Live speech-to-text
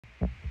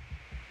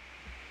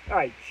All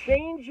right,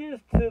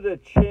 changes to the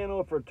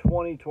channel for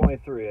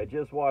 2023. I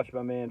just watched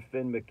my man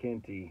Finn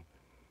McKenty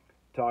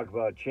talk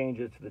about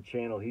changes to the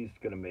channel he's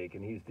going to make,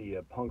 and he's the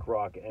punk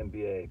rock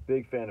MBA.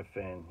 Big fan of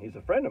Finn. He's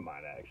a friend of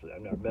mine, actually.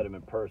 I've never met him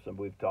in person,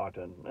 but we've talked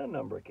on a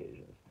number of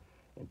occasions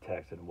in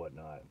text and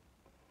whatnot.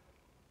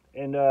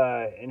 And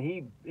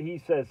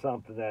he said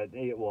something that,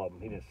 well,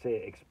 he didn't say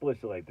it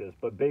explicitly like this,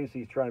 but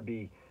basically he's trying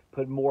to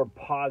put more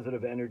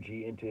positive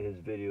energy into his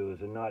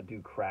videos and not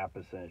do crap,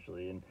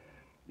 essentially. And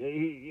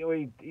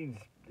he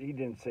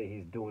didn't say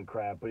he's doing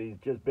crap, but he's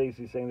just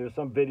basically saying there's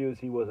some videos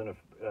he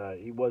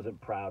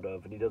wasn't proud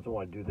of, and he doesn't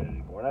want to do that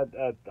anymore. And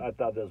I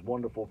thought that was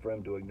wonderful for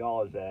him to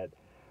acknowledge that.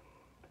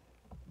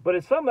 But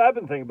it's something I've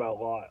been thinking about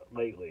a lot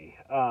lately.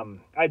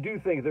 I do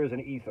think there's an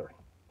ether.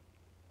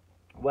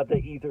 What the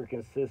ether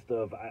consists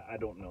of, I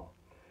don't know.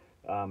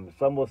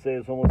 Some will say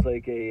it's almost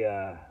like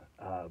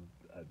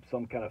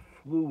some kind of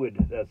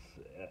fluid that's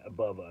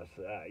above us.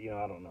 I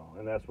don't know,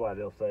 and that's why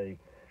they'll say,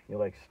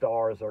 like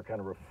stars are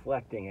kind of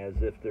reflecting as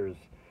if there's,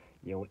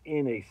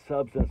 in a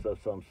substance of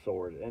some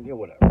sort, and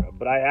whatever.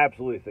 But I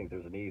absolutely think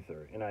there's an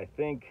ether, and I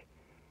think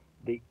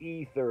the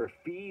ether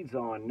feeds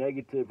on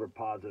negative or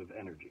positive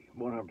energy,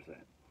 100%.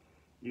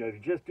 If you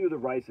just do the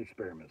rice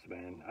experiments,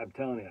 man, I'm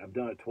telling you, I've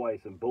done it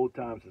twice, and both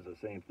times it's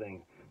the same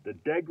thing. The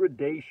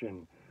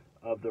degradation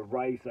of the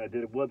rice, I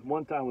did it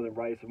one time with the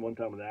rice and one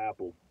time with the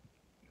apple.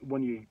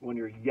 When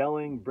you're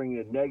yelling, bringing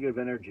a negative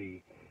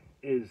energy,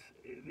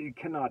 you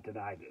cannot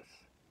deny this.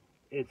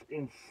 It's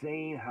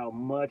insane how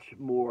much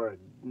more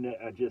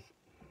just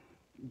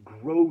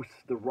gross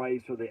the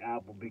rice or the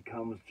apple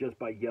becomes just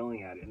by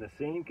yelling at it. In the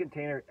same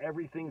container,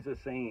 everything's the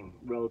same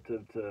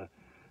relative to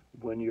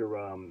when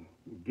you're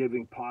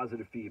giving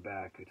positive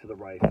feedback to the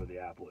rice or the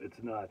apple. It's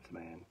nuts,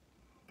 man.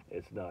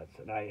 It's nuts.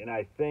 And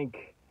I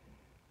think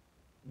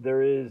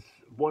there is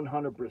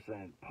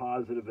 100%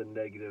 positive and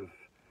negative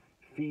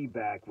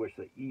feedback which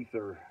the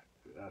ether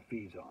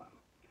feeds on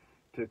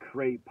to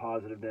create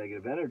positive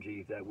negative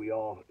energy that we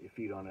all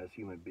feed on as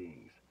human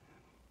beings.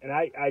 And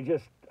I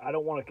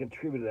don't want to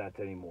contribute to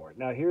that anymore.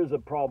 Now here's the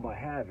problem I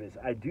have is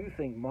I do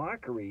think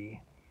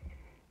mockery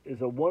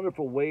is a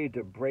wonderful way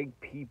to break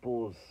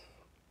people's,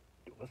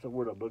 what's the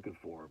word I'm looking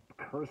for,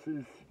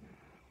 curses,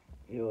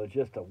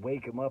 just to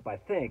wake them up, I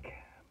think.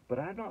 But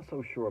I'm not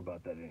so sure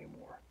about that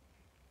anymore.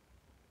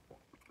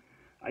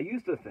 I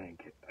used to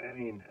think,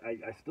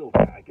 I still,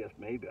 I guess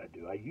maybe I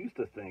do. I used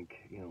to think,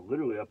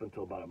 literally up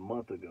until about a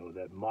month ago,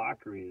 that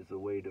mockery is the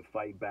way to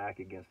fight back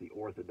against the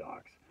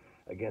orthodox,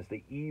 against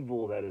the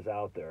evil that is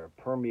out there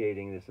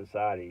permeating the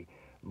society.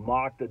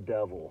 Mock the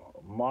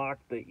devil, mock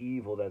the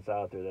evil that's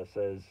out there that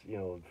says,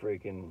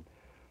 freaking,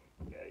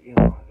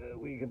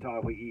 we can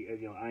talk,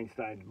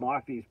 Einstein,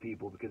 mock these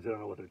people because they don't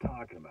know what they're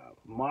talking about.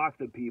 Mock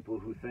the people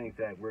who think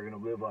that we're going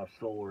to live off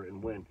solar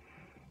and wind.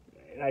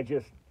 And I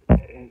just,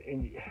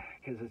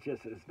 because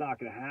it's not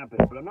going to happen.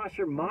 But I'm not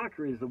sure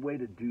mockery is the way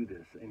to do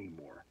this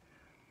anymore.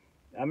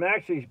 I'm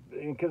actually,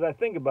 because I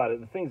think about it,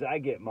 the things I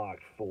get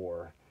mocked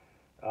for,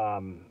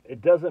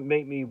 it doesn't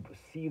make me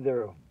see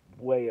their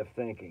way of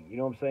thinking. You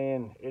know what I'm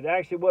saying? It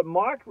actually, what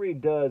mockery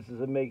does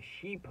is it makes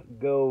sheep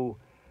go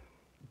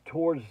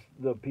towards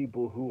the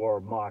people who are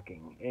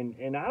mocking.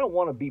 And I don't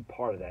want to be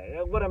part of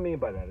that. What I mean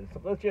by that is,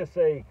 let's just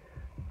say,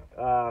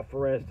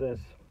 for instance,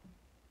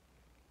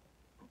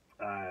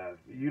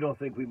 you don't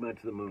think we went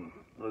to the moon.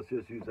 Let's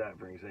just use that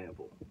for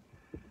example.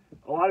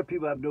 A lot of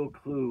people have no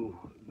clue.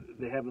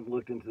 They haven't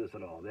looked into this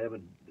at all.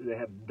 They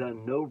have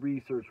done no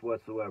research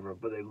whatsoever,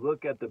 but they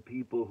look at the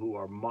people who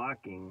are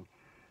mocking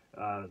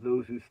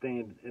those who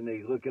stand, and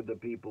they look at the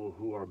people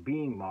who are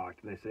being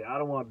mocked, and they say, I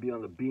don't want to be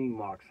on the being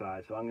mocked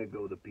side, so I'm going to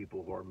go with the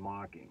people who are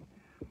mocking.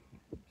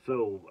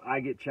 So I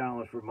get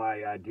challenged for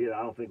my idea.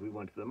 I don't think we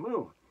went to the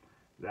moon.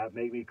 That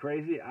make me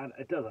crazy?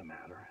 It doesn't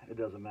matter. It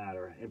doesn't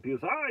matter. And people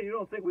say, you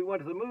don't think we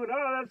went to the moon?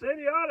 Oh, that's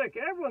idiotic.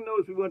 Everyone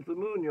knows we went to the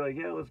moon. You're like,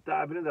 yeah, let's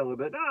dive into that a little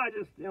bit.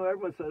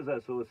 Everyone says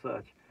that, so it's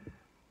such.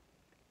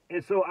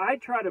 And so I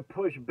try to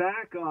push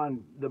back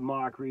on the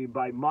mockery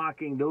by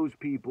mocking those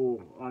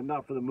people,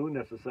 not for the moon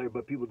necessarily,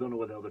 but people don't know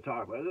what the hell they're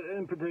talking about,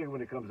 in particular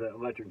when it comes to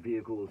electric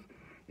vehicles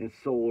and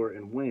solar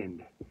and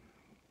wind.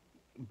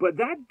 But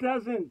that's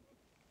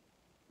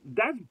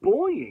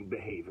bullying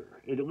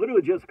behavior. It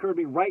literally just occurred to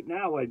me right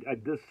now,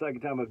 this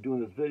second time I'm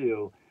doing this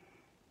video.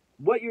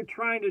 What you're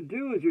trying to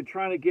do is you're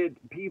trying to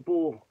get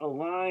people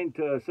aligned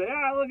to say,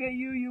 look at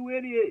you, you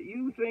idiot.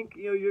 You think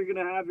you're going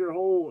to have your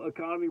whole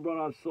economy run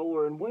on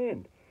solar and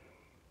wind.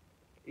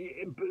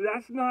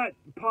 That's not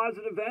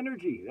positive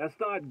energy. That's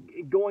not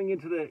going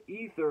into the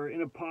ether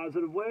in a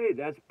positive way.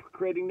 That's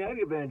creating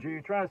negative energy.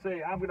 You're trying to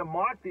say, I'm going to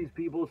mock these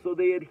people so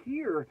they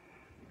adhere.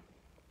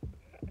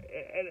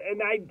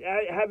 And I,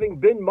 having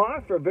been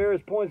mocked for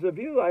various points of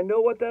view, I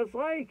know what that's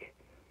like.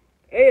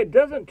 It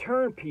doesn't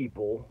turn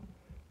people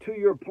to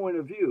your point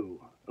of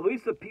view. At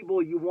least the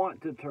people you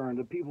want to turn,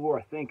 the people who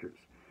are thinkers.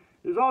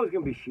 There's always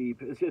going to be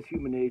sheep. It's just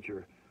human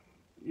nature.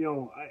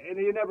 And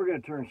you're never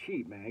going to turn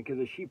sheep, man, because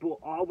the sheep will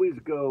always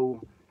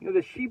go.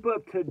 The sheep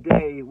of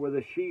today were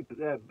the sheep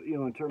that,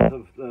 in terms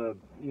of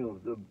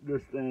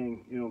this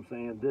thing, what I'm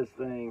this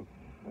thing,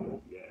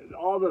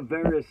 all the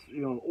various,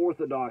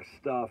 orthodox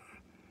stuff.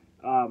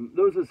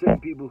 Those are the same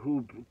people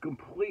who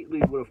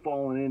completely would have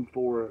fallen in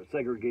for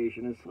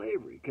segregation and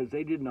slavery because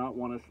they did not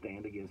want to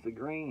stand against the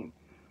grain.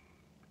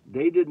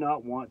 They did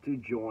not want to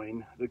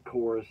join the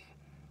chorus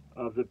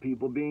of the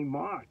people being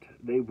mocked.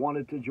 They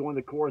wanted to join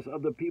the chorus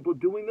of the people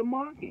doing the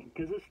mocking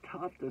because it's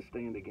tough to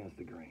stand against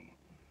the grain.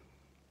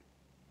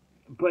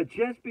 But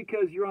just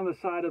because you're on the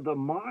side of the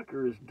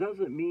mockers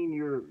doesn't mean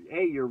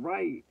you're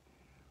right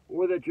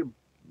or that you're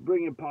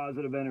bringing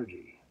positive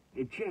energy.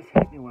 It just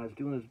hit me when I was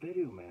doing this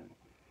video, man.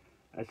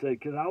 I said,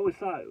 because I always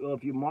thought, well,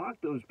 if you mock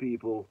those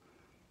people,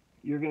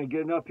 you're going to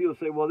get enough people to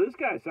say, well, this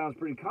guy sounds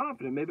pretty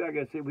confident. Maybe I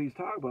got to say what he's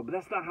talking about. But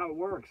that's not how it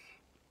works.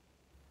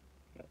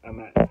 I'm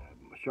at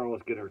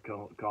Charlotte's getting her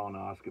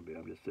colonoscopy.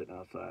 I'm just sitting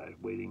outside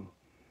waiting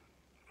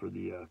for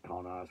the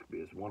colonoscopy.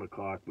 It's 1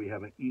 o'clock. We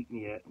haven't eaten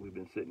yet. We've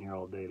been sitting here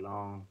all day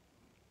long.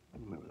 I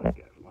remember that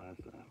guy from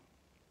last time.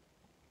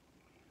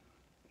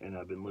 And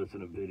I've been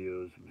listening to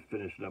videos,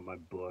 finishing up my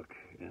book,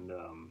 and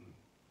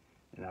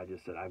I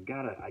just said, I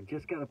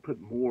just gotta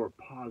put more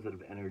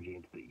positive energy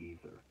into the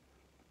ether.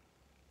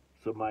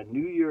 So my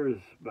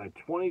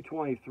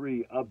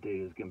 2023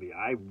 update is gonna be,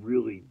 I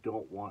really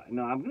don't want.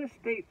 No, I'm gonna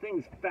state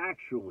things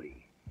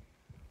factually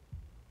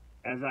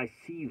as I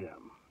see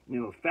them.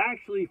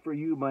 Factually for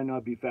you might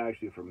not be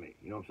factually for me.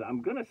 You know what I'm saying?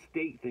 I'm gonna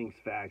state things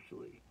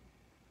factually.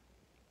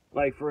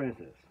 Like for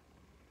instance,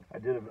 I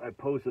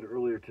posted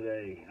earlier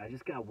today. I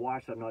just gotta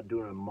watch. I'm not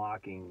doing it in a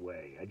mocking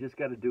way. I just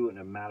gotta do it in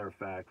a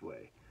matter-of-fact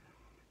way.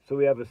 So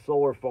we have a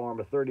solar farm,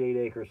 a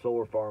 38-acre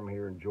solar farm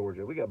here in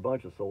Georgia. We got a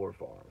bunch of solar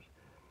farms.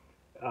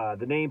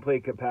 The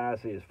nameplate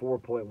capacity is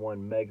 4.1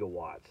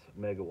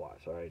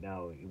 megawatts. All right.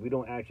 Now we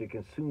don't actually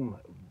consume.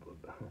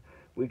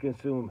 We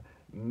consume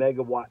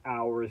megawatt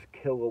hours,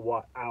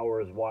 kilowatt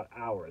hours, watt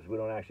hours. We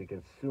don't actually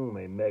consume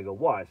a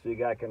megawatt. So you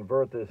got to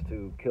convert this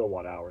to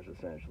kilowatt hours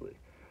essentially.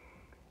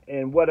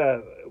 And what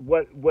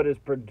is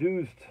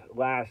produced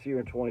last year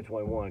in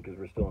 2021, because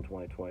we're still in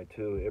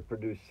 2022, it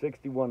produced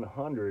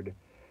 6,100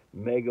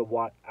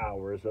 megawatt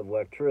hours of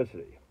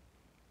electricity.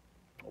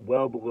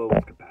 Well below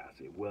its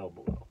capacity, well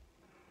below.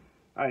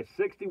 All right,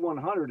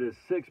 6,100 is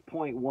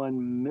 6.1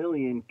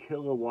 million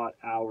kilowatt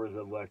hours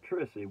of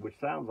electricity, which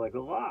sounds like a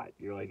lot.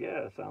 You're like,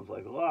 yeah, it sounds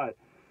like a lot,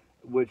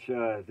 which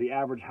the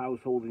average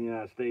household in the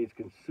United States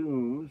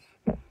consumes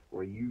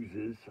or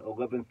uses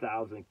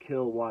 11,000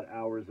 kilowatt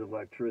hours of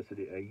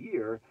electricity a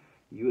year.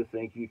 You would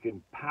think you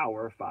can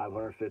power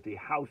 550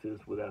 houses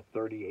with a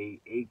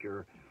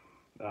 38-acre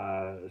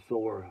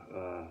solar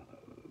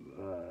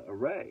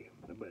array.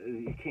 But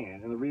you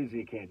can't. And the reason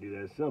you can't do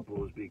that is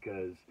simple, is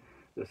because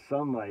the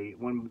sunlight,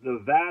 when the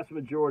vast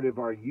majority of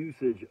our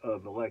usage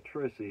of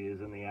electricity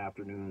is in the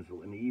afternoons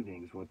and the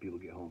evenings when people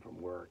get home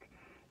from work.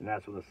 And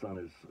that's when the sun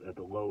is at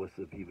the lowest,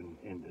 if even,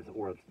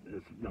 or it's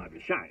not even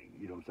shining.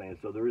 You know what I'm saying?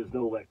 So there is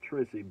no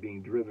electricity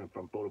being driven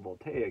from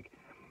photovoltaic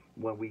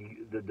when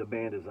the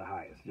demand is the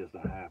highest. It's just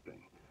not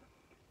happening.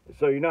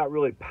 So you're not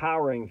really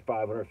powering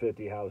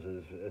 550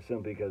 houses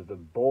simply because the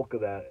bulk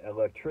of that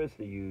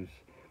electricity use,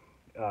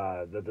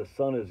 that the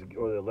sun is,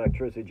 or the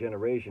electricity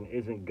generation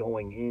isn't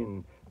going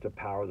in to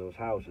power those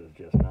houses,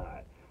 just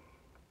not.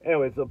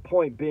 Anyways, the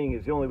point being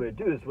is the only way to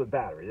do this with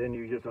battery. Then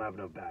you just don't have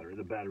enough battery.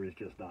 The battery is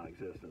just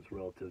non-existent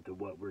relative to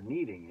what we're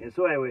needing. And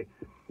so anyway,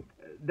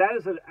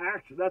 that's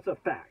a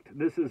fact.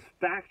 This is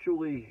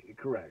factually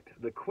correct.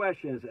 The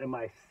question is, am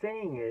I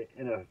saying it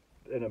in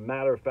a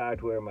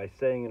matter-of-fact way, or am I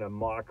saying in a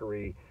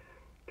mockery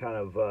kind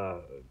of,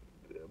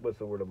 what's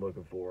the word I'm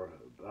looking for?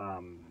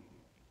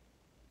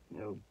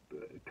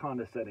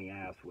 Condescending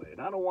ass way. And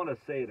I don't want to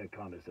say it in a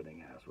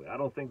condescending ass way. I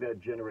don't think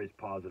that generates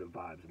positive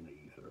vibes in the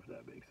ether, if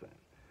that makes sense.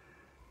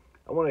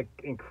 I want to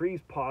increase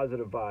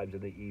positive vibes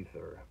in the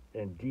ether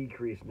and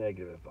decrease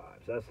negative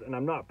vibes. And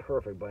I'm not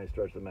perfect by any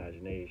stretch of the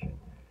imagination.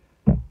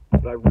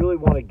 But I really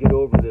want to get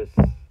over this.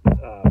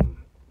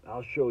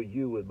 I'll show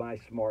you with my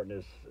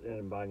smartness,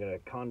 and I'm going to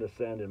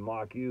condescend and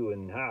mock you,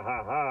 and ha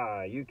ha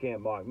ha, you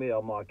can't mock me,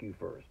 I'll mock you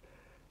first.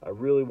 I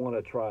really want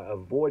to try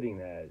avoiding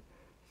that,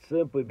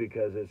 simply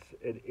because it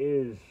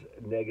is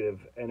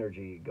negative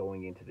energy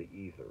going into the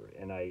ether.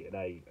 And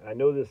I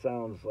know this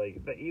sounds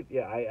like,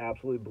 yeah, I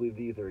absolutely believe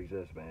the ether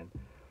exists, man.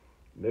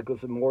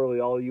 Mickelson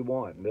Morley, all you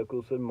want.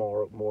 Mickelson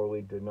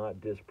Morley did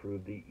not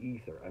disprove the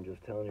ether. I'm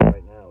just telling you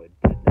right now, it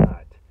did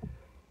not.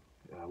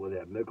 With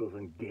that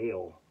Mickelson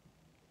Gale.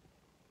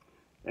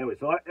 Anyway,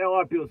 so a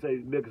lot of people say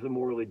Mickelson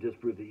Morley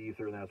disproved the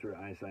ether, and that's where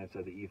Einstein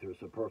said the ether is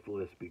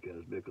superfluous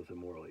because Mickelson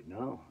Morley.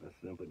 No, that's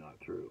simply not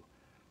true.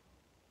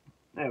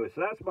 Anyway,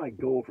 so that's my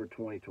goal for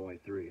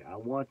 2023. I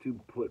want to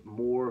put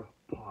more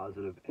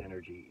positive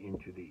energy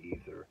into the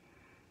ether,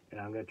 and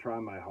I'm going to try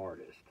my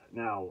hardest.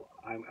 Now,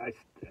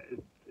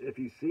 if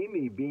you see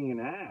me being an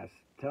ass,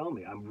 tell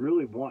me. I'm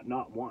really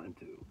not wanting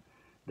to.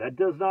 That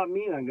does not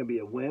mean I'm going to be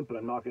a wimp, and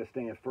I'm not going to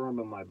stand firm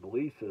in my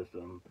belief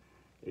system.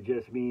 It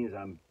just means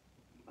I'm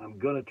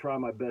going to try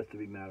my best to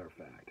be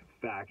matter-of-fact,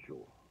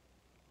 factual,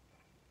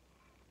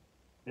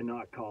 and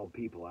not call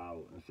people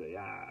out and say,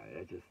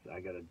 I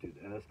got to do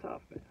that. And it's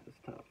tough, man. It's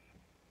tough.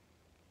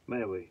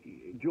 Anyway,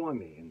 join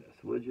me in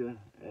this, would you?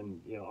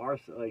 And you know, our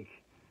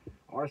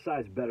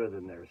side's better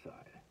than their side.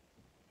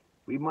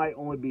 We might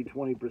only be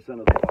 20%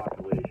 of the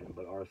population,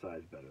 but our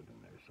side's better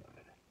than their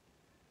side.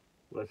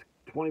 Let's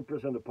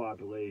 20% of the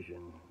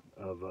population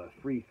of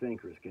free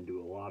thinkers can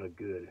do a lot of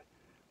good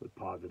with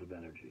positive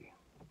energy.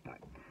 All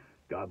right.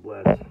 God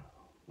bless.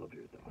 Love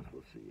your thoughts.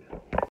 We'll see you.